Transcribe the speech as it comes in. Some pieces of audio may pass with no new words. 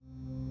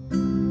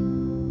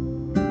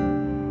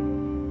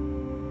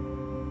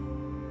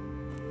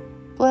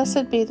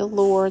Blessed be the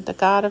Lord, the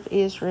God of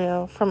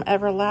Israel, from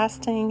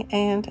everlasting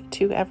and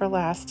to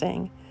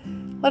everlasting.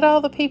 Let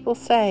all the people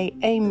say,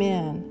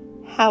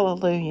 Amen.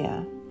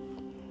 Hallelujah.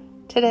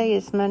 Today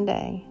is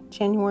Monday,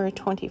 January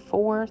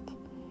 24th,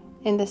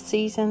 in the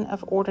season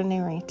of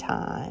ordinary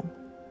time.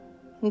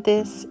 And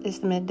this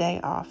is the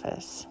midday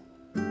office.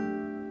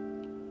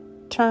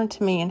 Turn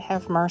to me and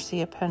have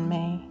mercy upon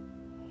me.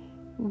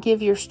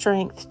 Give your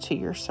strength to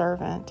your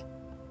servant,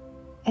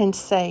 and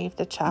save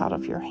the child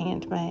of your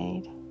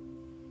handmaid.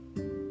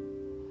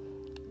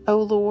 O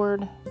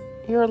Lord,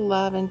 your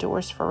love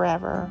endures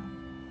forever.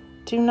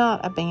 Do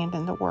not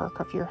abandon the work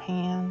of your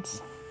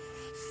hands.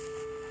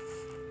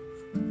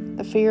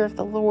 The fear of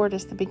the Lord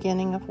is the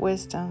beginning of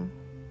wisdom.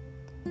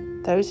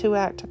 Those who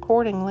act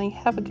accordingly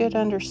have a good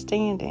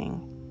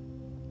understanding.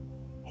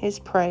 His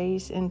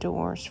praise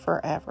endures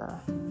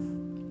forever.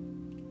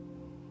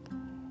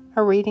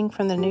 A reading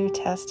from the New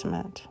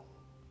Testament.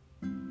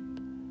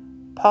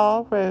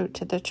 Paul wrote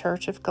to the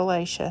church of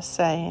Galatia,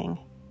 saying,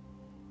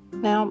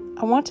 Now,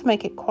 I want to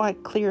make it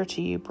quite clear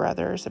to you,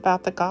 brothers,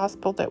 about the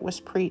gospel that was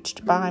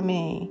preached by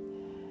me,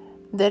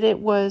 that it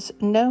was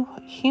no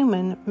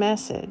human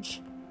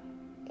message.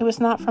 It was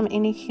not from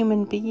any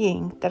human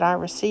being that I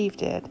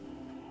received it,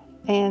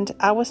 and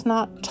I was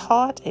not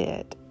taught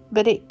it,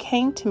 but it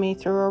came to me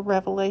through a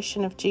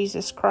revelation of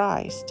Jesus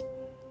Christ.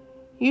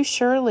 You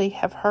surely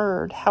have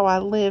heard how I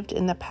lived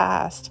in the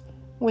past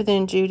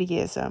within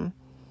Judaism,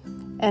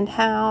 and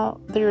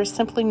how there is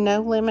simply no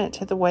limit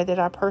to the way that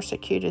I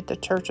persecuted the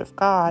church of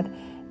God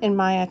in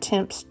my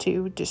attempts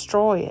to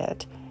destroy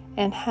it,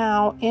 and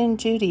how in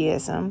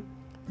Judaism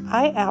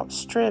I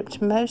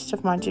outstripped most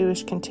of my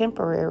Jewish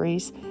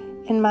contemporaries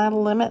in my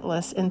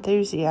limitless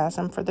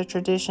enthusiasm for the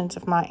traditions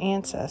of my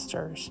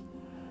ancestors.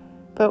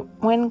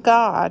 But when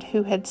God,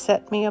 who had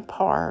set me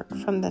apart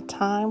from the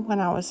time when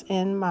I was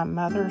in my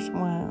mother's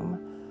womb,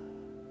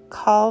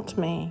 called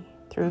me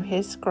through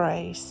His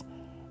grace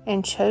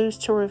and chose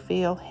to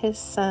reveal His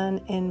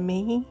Son in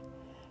me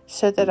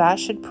so that I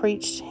should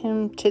preach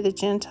Him to the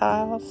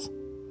Gentiles,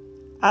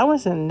 I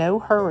was in no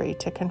hurry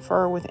to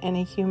confer with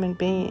any human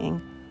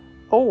being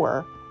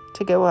or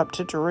to go up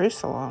to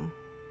Jerusalem.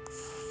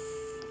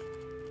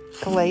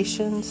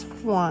 Galatians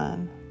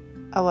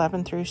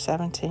 1:11 through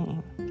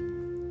 17.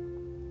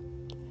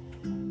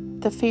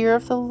 The fear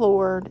of the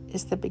Lord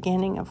is the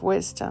beginning of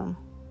wisdom.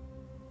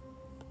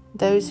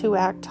 Those who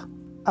act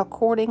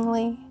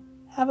accordingly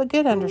have a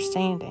good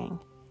understanding.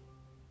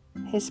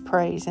 His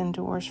praise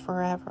endures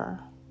forever.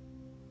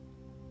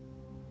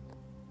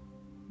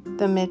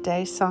 The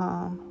Midday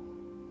Psalm.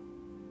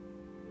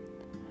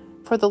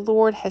 For the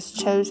Lord has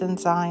chosen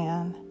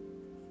Zion.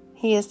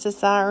 He has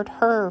desired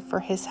her for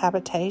His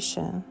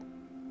habitation.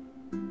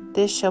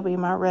 This shall be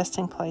my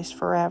resting place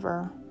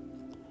forever.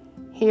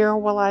 Here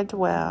will I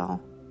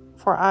dwell,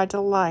 for I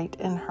delight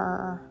in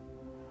her.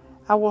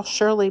 I will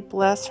surely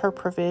bless her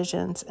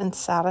provisions and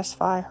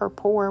satisfy her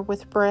poor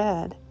with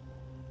bread.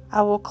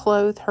 I will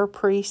clothe her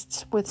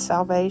priests with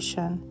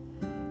salvation,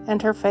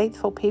 and her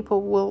faithful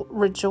people will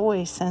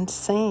rejoice and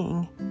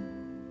sing.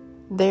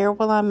 There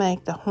will I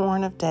make the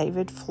horn of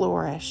David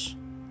flourish.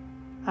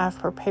 I've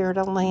prepared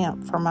a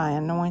lamp for my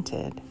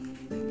anointed.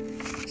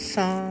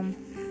 Psalm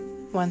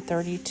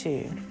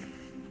 132.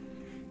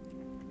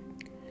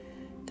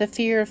 The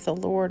fear of the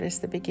Lord is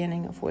the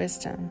beginning of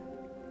wisdom.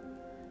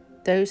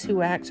 Those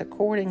who act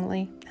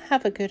accordingly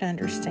have a good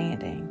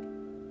understanding.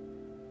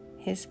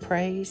 His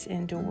praise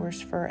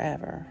endures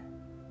forever.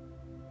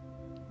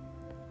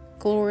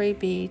 Glory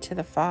be to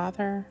the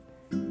Father,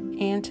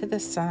 and to the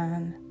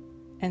Son,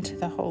 and to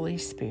the Holy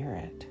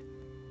Spirit,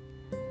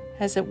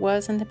 as it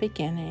was in the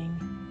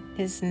beginning,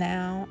 is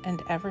now,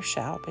 and ever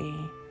shall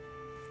be,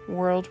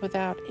 world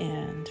without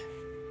end.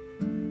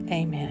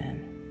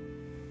 Amen.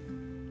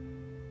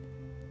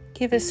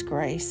 Give us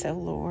grace, O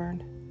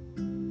Lord,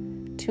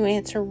 to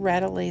answer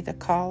readily the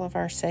call of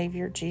our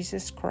Savior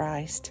Jesus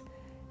Christ,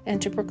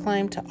 and to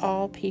proclaim to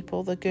all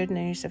people the good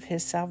news of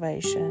His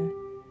salvation,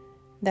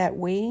 that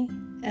we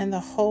and the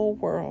whole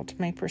world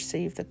may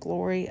perceive the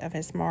glory of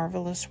His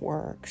marvelous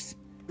works,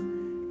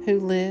 who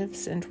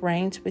lives and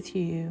reigns with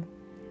you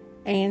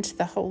and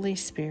the Holy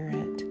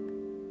Spirit,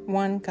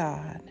 one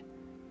God,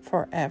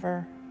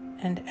 forever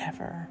and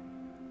ever.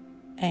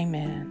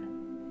 Amen.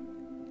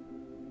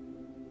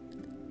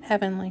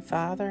 Heavenly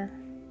Father,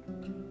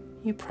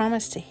 you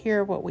promise to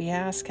hear what we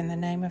ask in the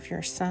name of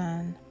your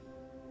Son.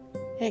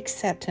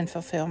 Accept and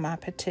fulfill my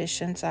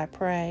petitions, I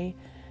pray,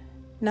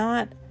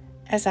 not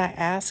as I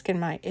ask in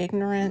my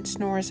ignorance,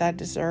 nor as I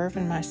deserve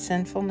in my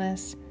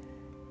sinfulness,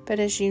 but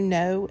as you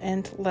know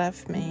and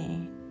love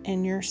me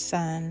in your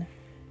Son,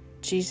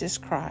 Jesus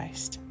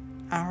Christ,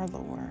 our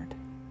Lord.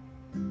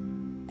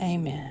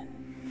 Amen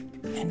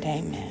and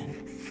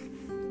amen.